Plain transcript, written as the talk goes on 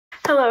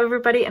Hello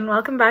everybody and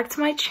welcome back to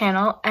my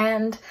channel.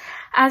 And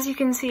as you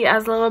can see,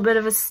 as a little bit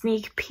of a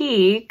sneak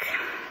peek,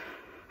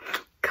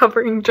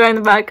 drawing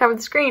the back cover of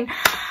the screen,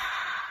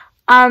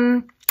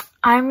 I'm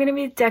gonna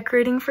be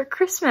decorating for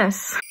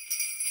Christmas.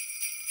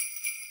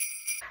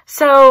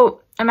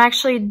 So I'm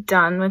actually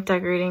done with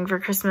decorating for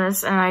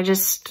Christmas and I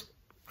just,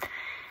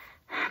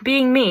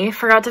 being me,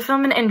 forgot to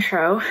film an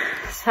intro.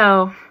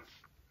 So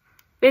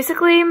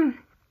basically,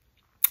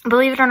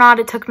 believe it or not,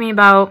 it took me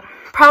about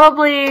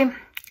probably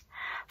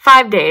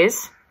 5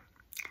 days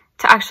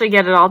to actually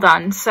get it all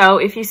done. So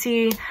if you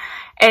see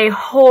a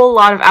whole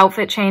lot of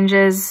outfit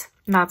changes,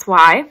 that's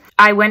why.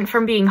 I went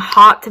from being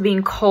hot to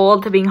being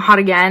cold to being hot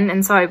again,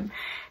 and so I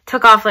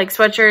took off like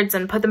sweatshirts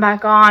and put them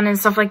back on and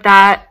stuff like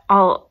that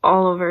all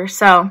over.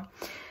 So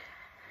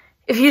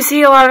if you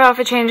see a lot of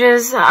outfit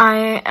changes,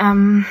 I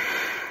am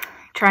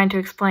trying to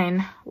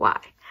explain why.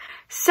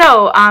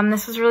 So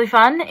this was really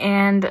fun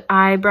and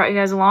I brought you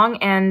guys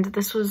along, and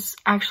this was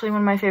actually one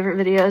of my favorite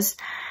videos.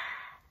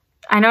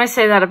 I know I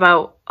say that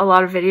about a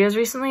lot of videos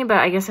recently, but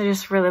I guess I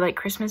just really like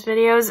Christmas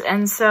videos.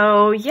 And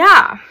so,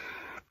 yeah,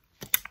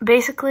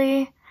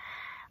 basically,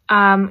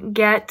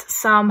 get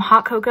some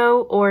hot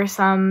cocoa or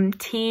some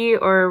tea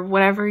or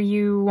whatever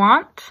you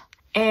want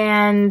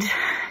and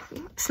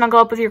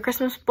snuggle up with your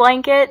Christmas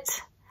blanket.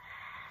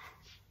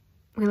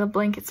 We love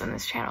blankets on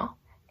this channel.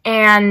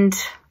 And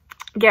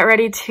get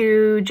ready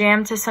to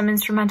jam to some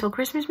instrumental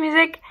Christmas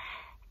music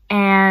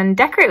and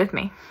decorate with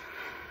me.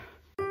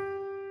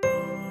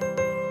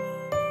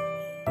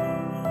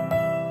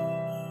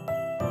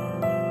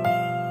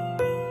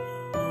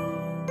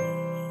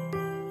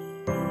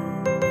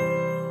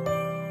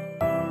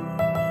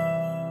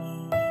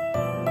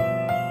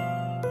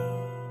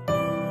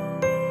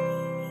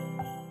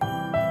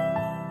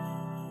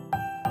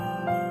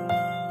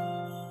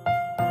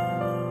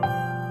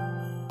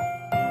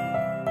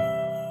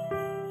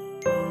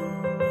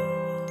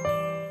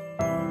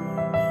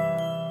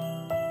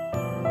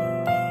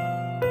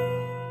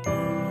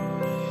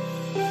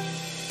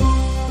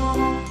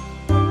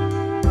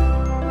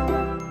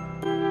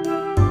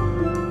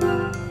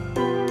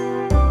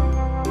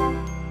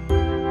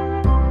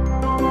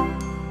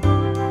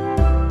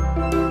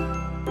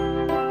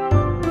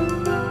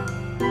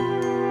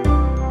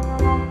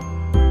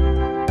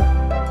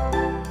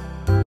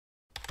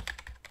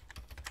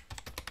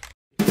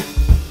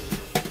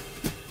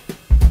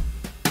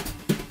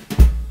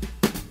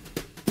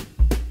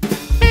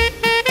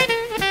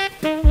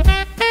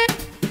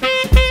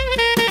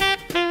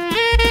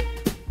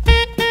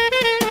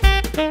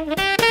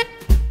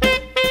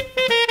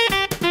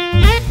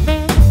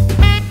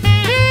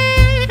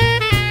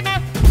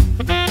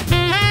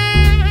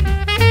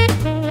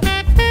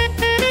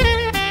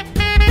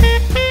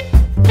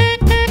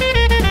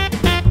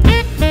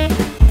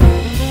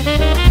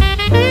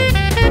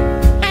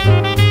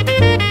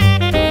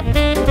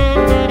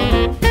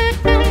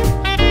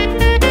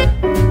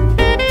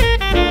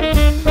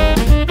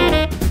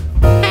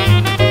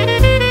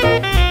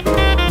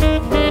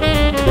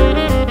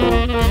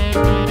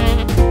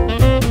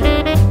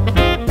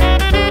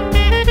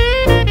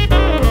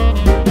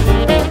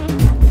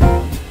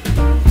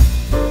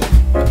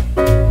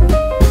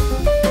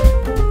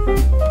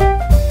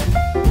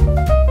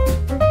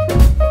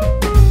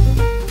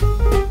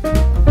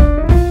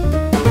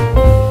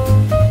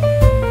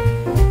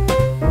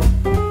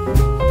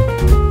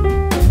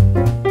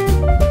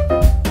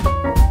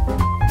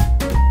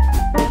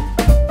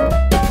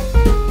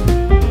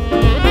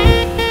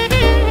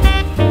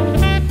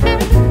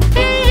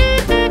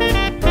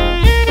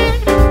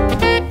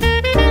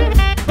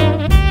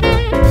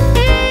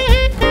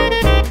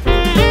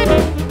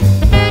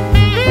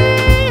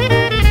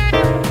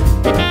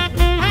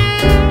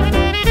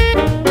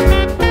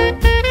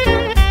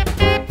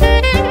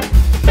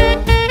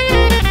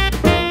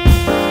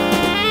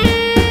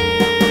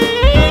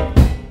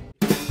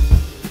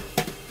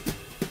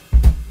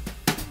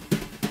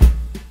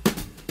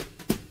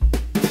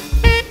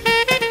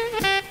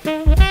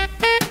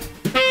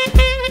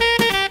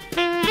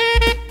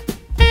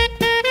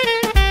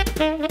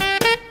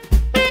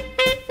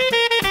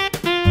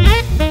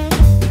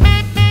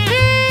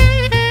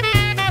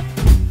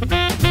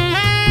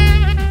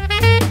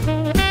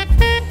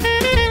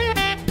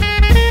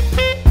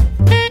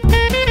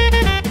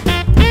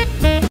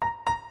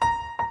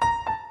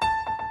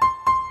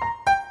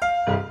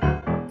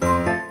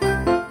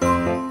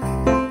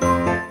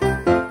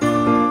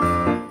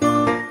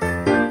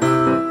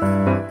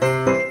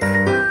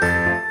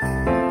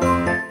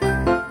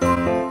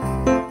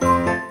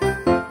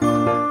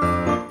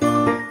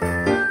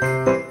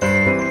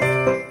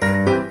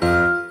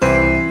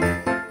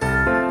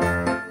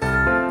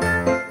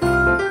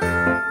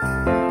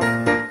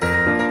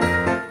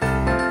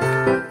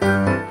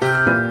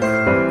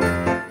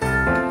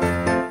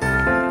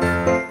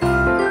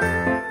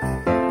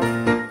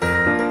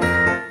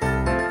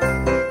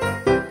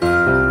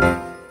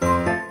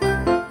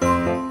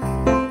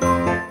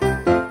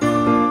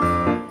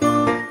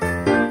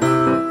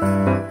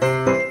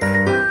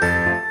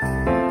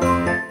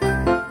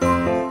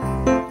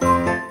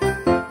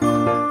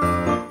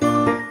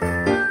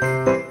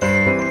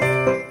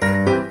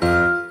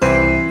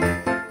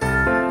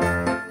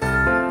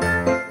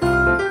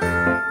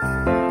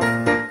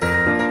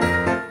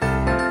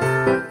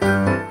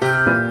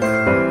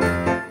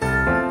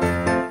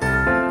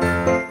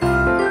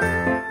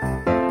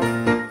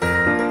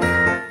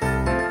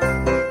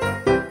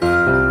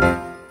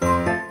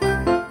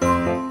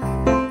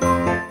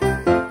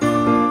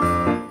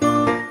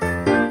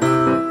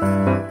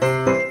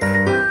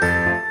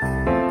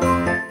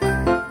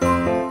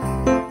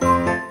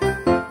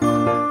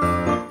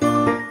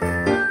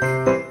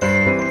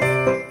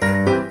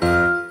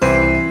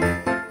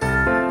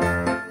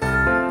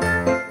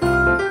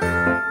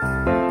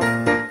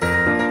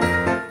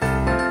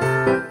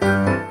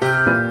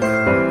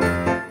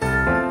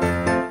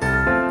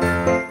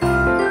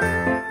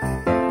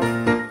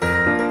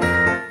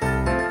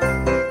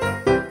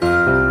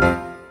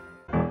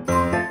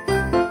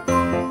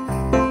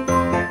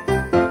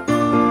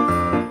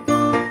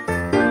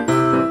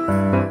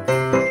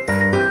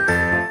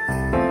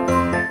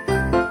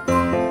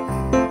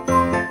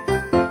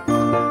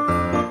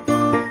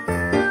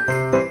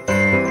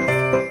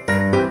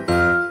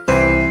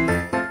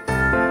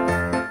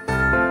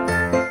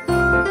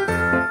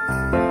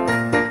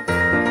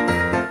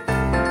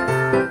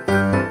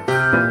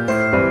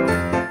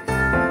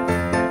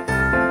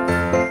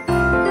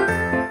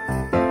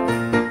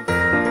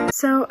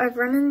 So I've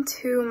run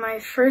into my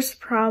first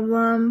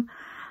problem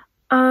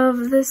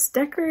of this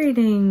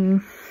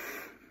decorating.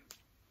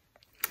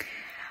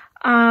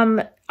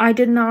 I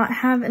did not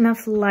have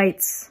enough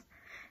lights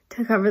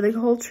to cover the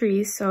whole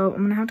tree, so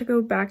I'm gonna have to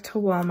go back to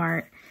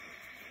Walmart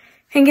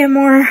and get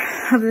more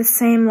of the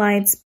same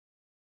lights.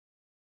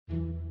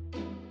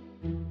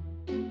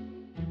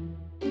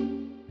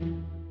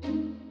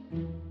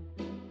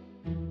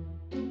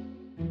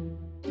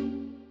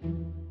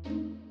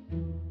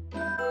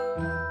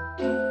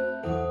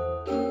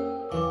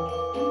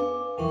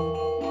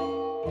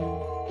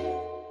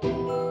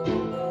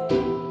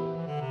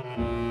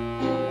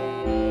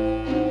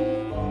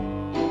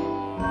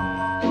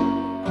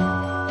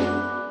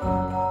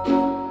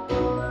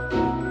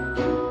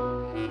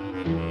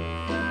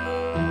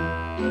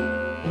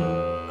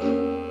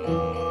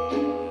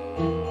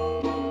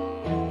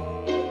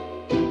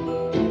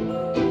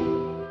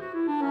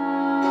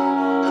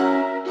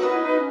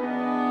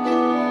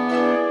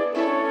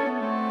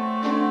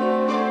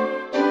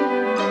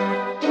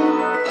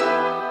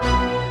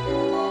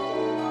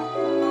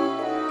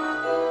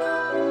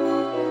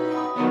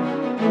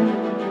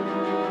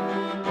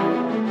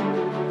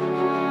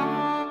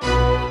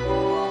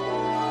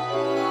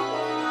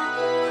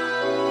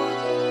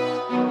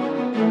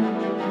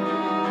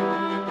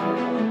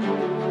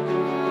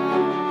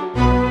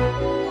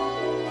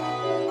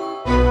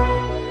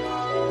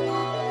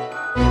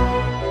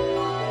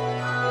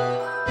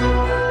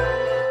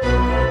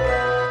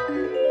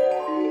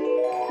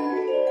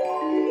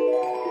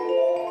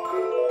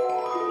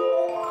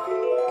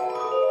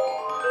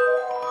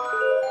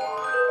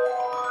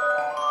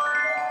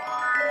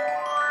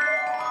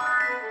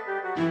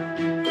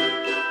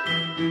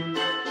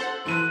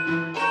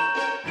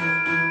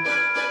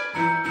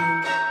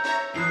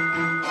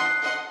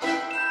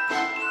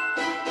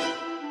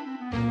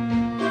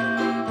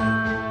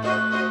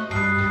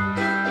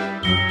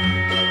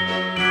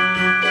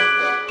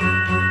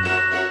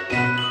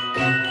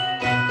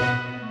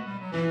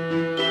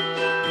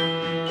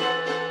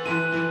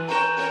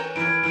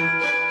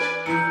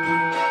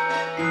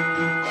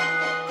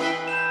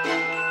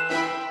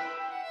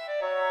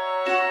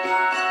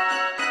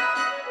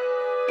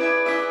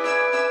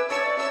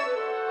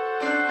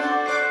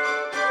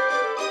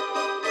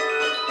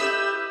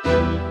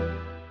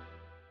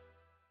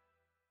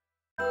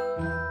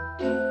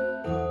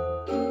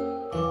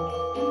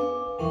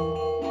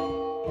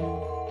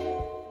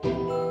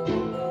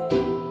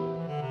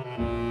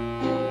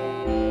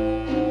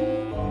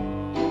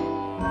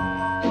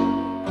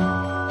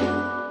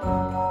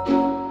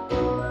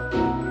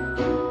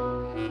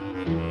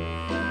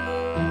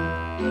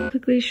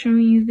 Quickly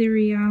showing you the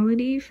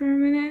reality for a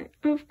minute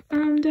of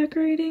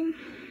decorating.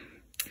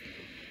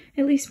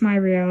 At least my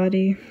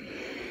reality.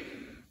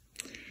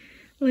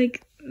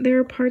 Like, there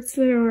are parts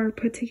that are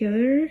put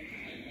together,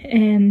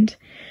 and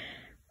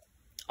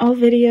all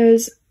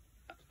videos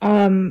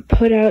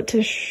put out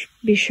to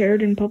be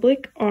shared in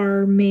public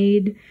are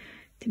made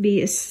to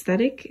be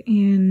aesthetic,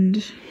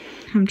 and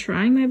I'm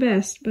trying my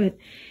best, but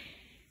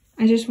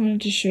I just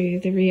wanted to show you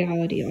the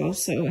reality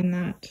also, in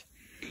that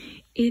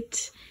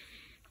it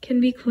can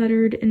be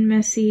cluttered and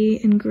messy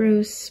and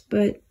gross,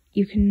 but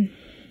you can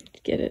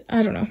get it.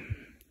 I don't know.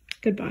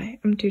 Goodbye.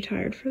 I'm too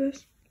tired for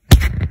this.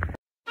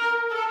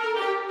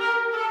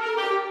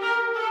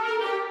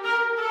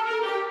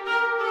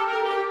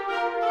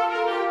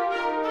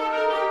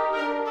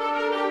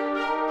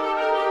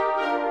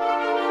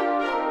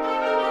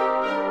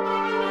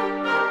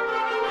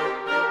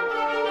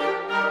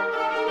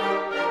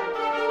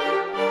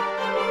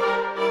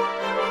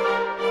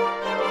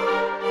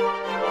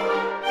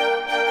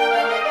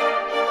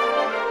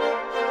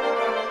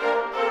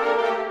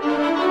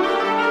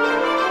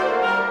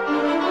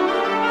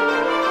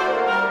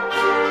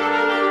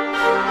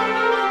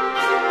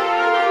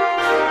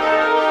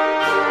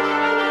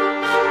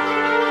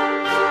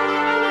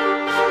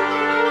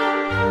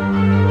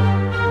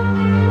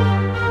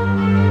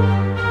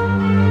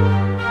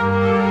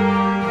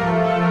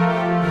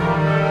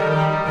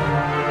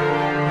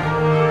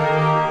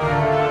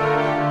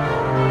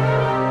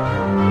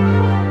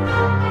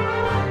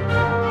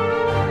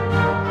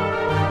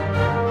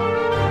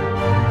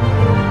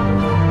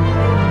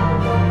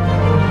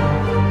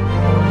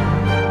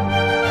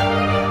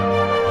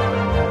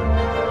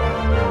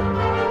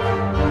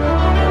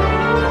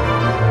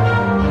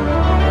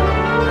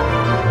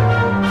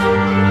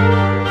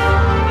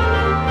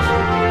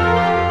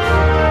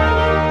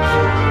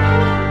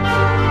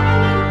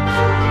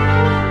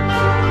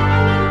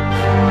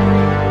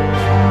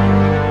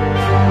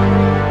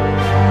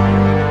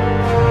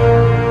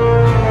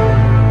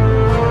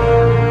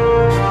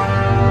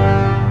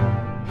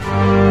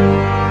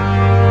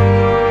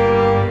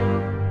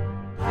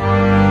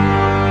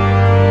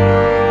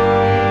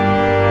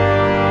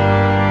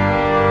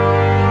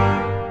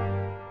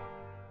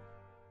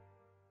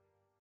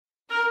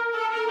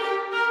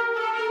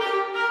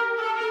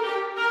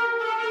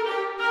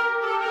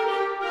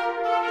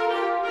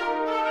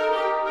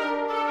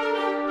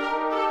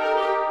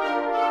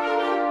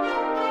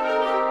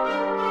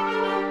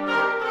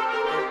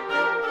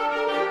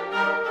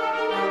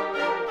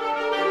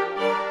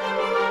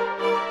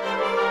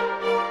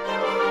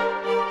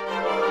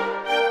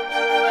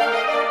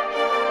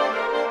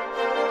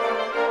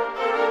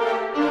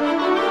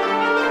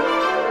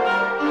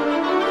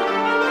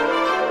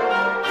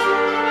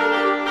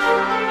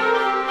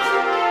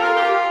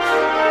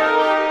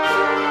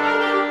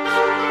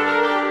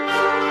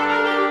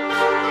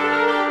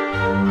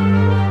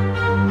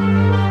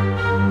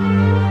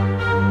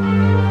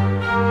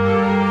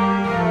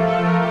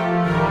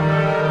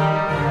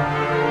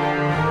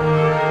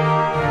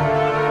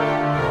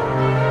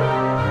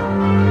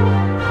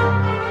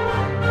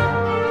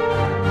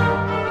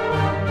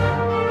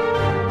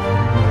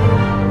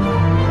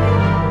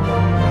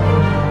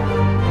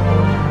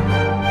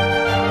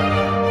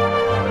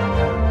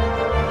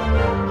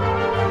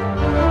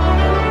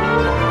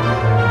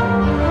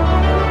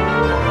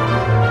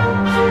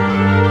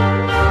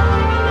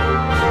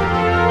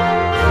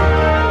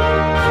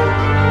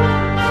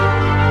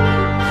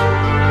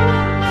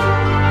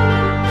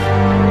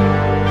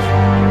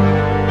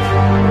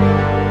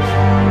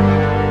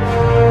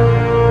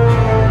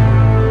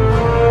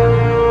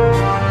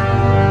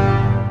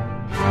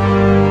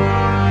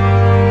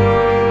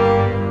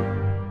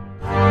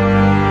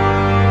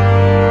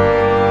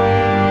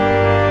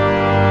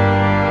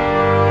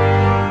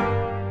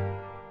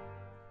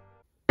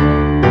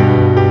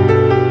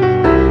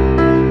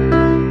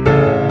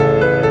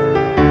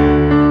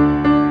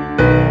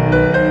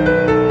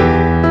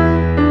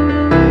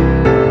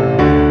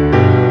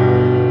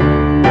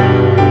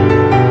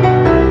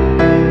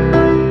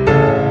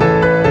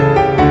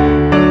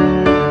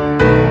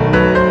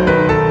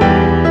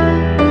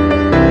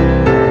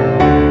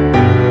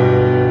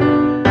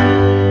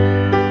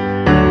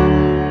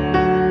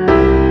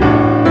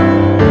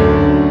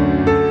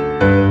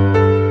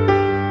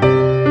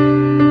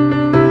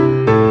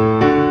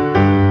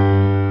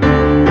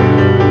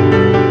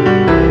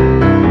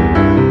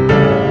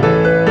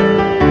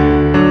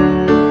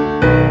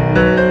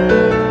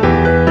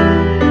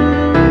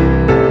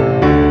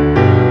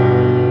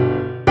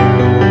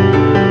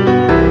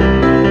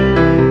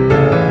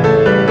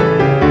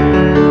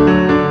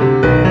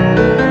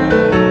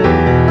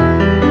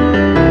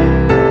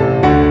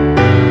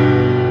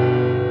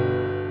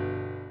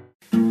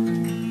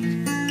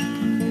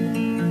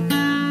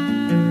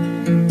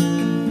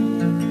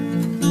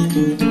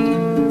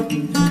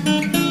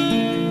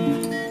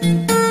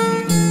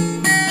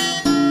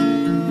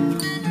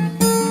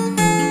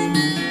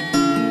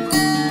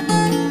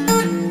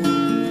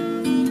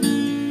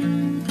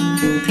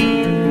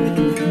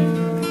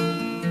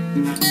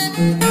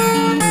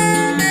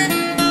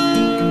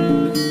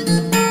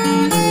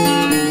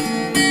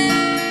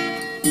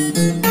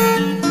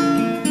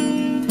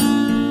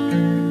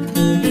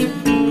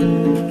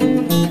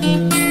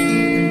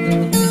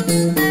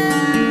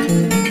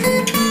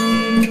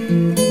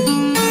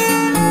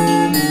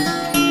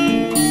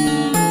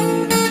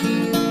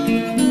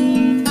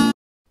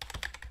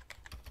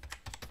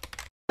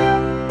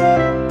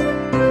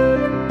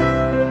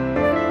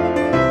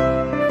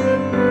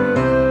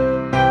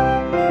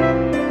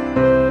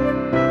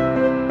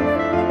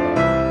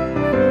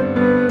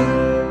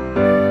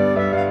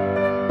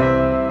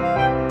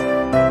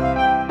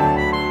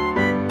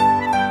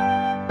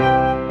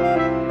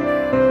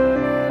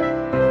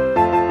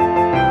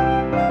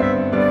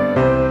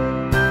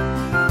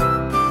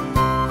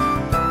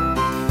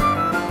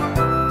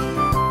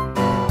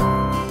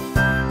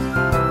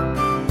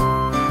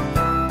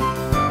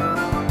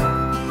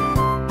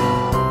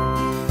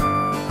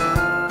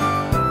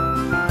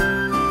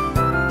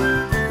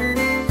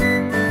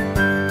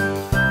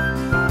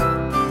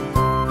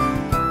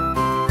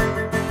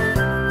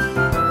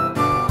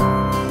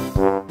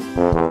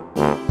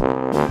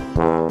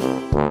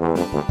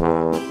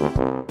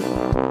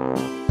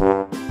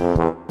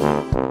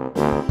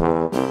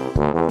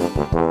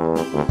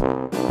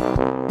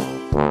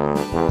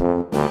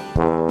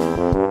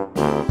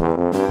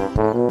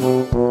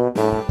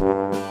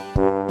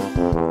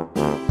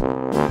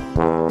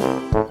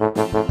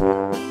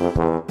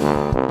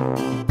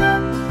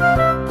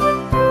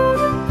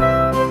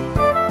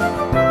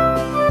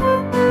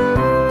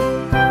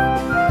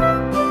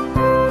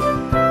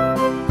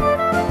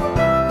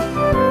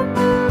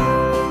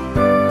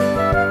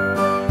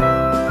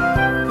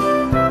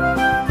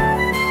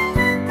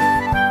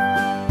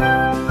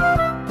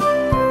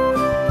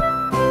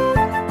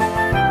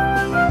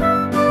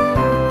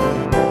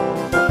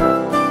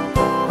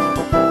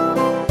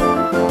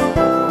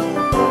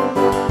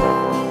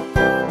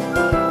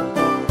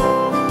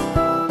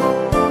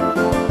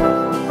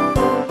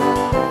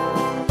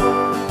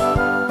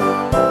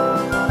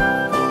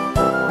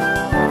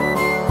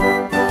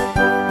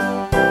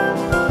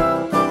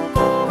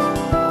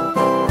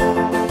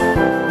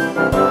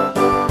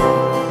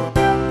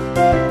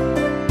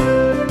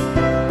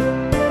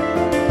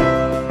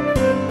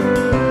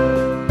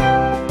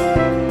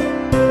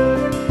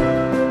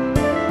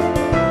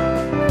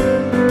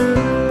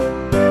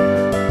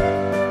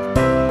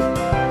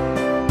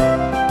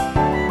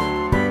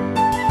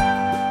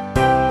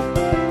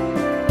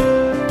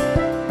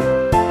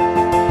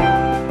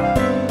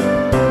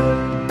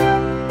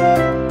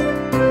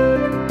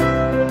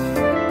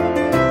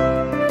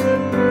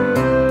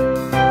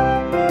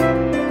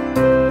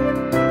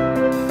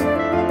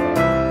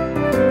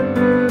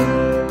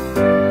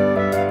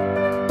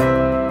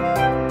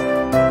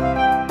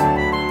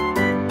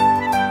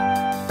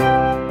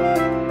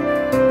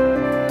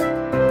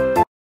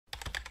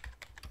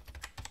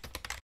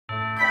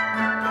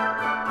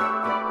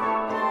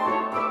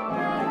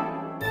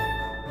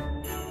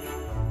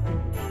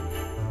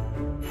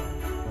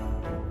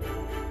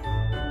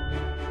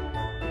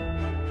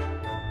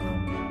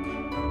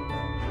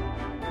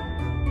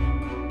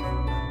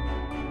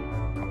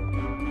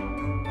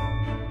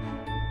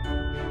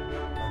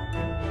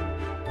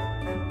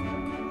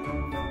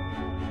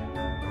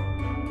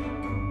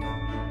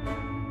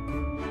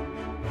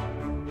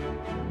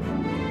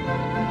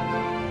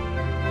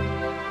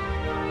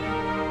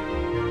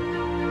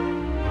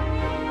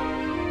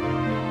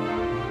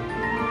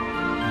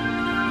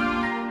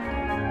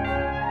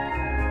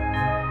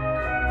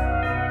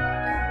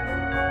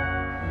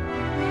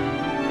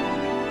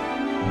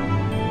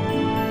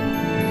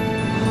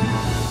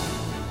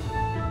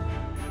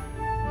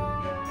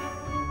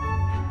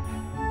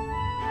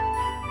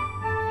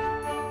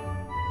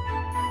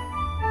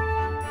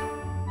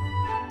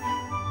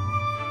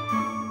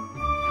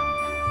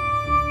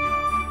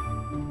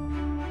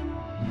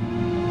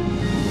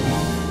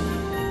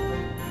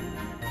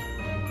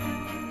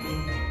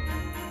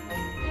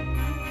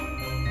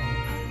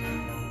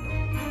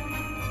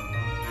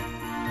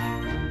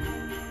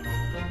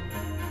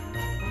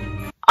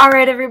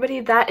 Alright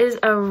everybody, that is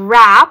a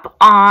wrap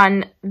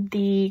on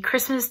the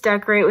Christmas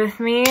decorate with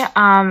me.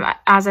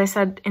 As I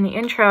said in the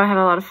intro, I had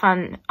a lot of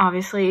fun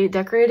obviously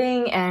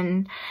decorating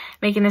and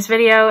making this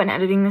video and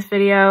editing this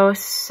video.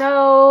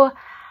 So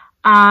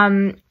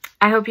I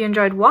hope you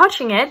enjoyed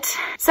watching it.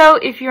 So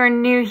if you're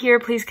new here,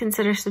 please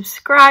consider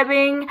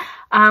subscribing.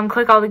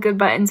 Click all the good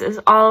buttons as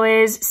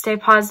always. Stay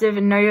positive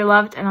and know you're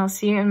loved, and I'll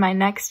see you in my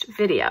next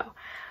video.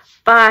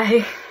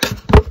 Bye.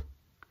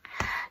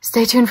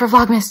 Stay tuned for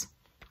Vlogmas.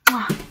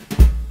 Mwah.